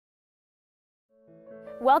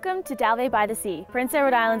Welcome to Dalvay by the Sea, Prince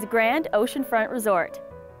Edward Island's grand oceanfront resort.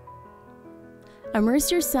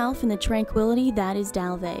 Immerse yourself in the tranquility that is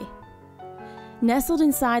Dalvay. Nestled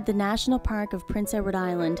inside the National Park of Prince Edward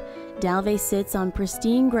Island, Dalvay sits on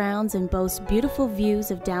pristine grounds and boasts beautiful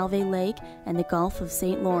views of Dalvay Lake and the Gulf of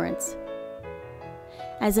St. Lawrence.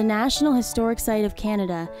 As a National Historic Site of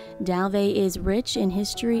Canada, Dalvay is rich in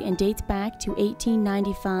history and dates back to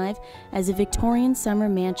 1895 as a Victorian summer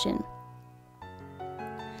mansion.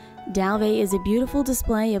 Dalvay is a beautiful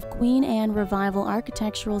display of Queen Anne Revival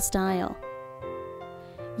architectural style.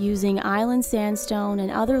 Using island sandstone and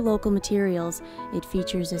other local materials, it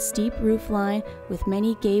features a steep roofline with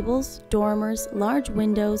many gables, dormers, large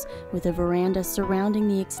windows with a veranda surrounding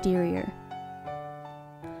the exterior.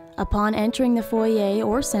 Upon entering the foyer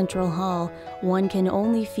or central hall, one can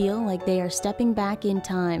only feel like they are stepping back in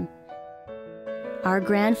time. Our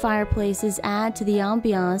grand fireplaces add to the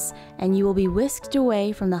ambiance, and you will be whisked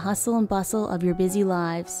away from the hustle and bustle of your busy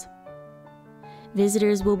lives.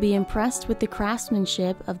 Visitors will be impressed with the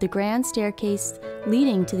craftsmanship of the grand staircase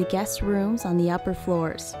leading to the guest rooms on the upper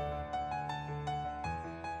floors.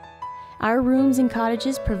 Our rooms and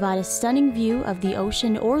cottages provide a stunning view of the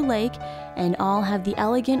ocean or lake, and all have the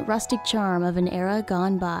elegant rustic charm of an era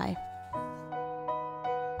gone by.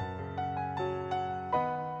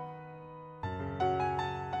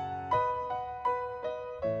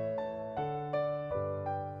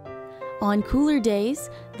 On cooler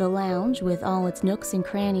days, the lounge, with all its nooks and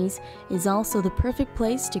crannies, is also the perfect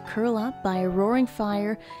place to curl up by a roaring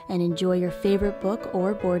fire and enjoy your favorite book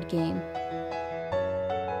or board game.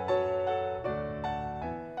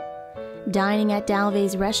 Dining at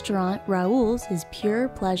Dalvay's restaurant, Raoul's, is pure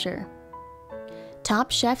pleasure.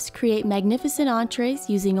 Top chefs create magnificent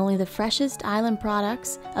entrees using only the freshest island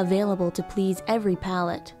products available to please every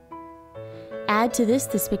palate. Add to this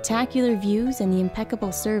the spectacular views, and the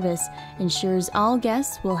impeccable service ensures all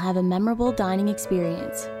guests will have a memorable dining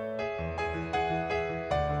experience.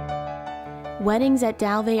 Weddings at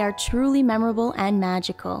Dalvay are truly memorable and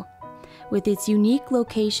magical. With its unique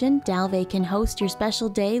location, Dalvay can host your special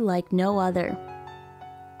day like no other.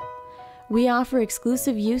 We offer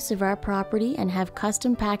exclusive use of our property and have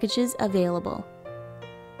custom packages available.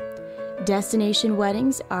 Destination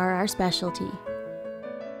weddings are our specialty.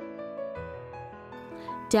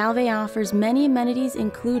 Dalvay offers many amenities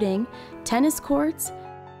including tennis courts,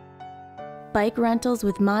 bike rentals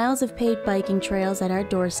with miles of paved biking trails at our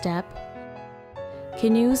doorstep,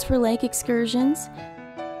 canoes for lake excursions,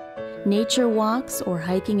 nature walks or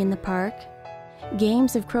hiking in the park,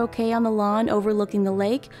 games of croquet on the lawn overlooking the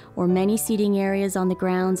lake, or many seating areas on the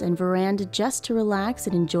grounds and veranda just to relax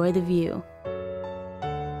and enjoy the view.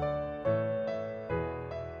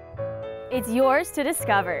 It's yours to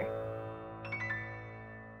discover.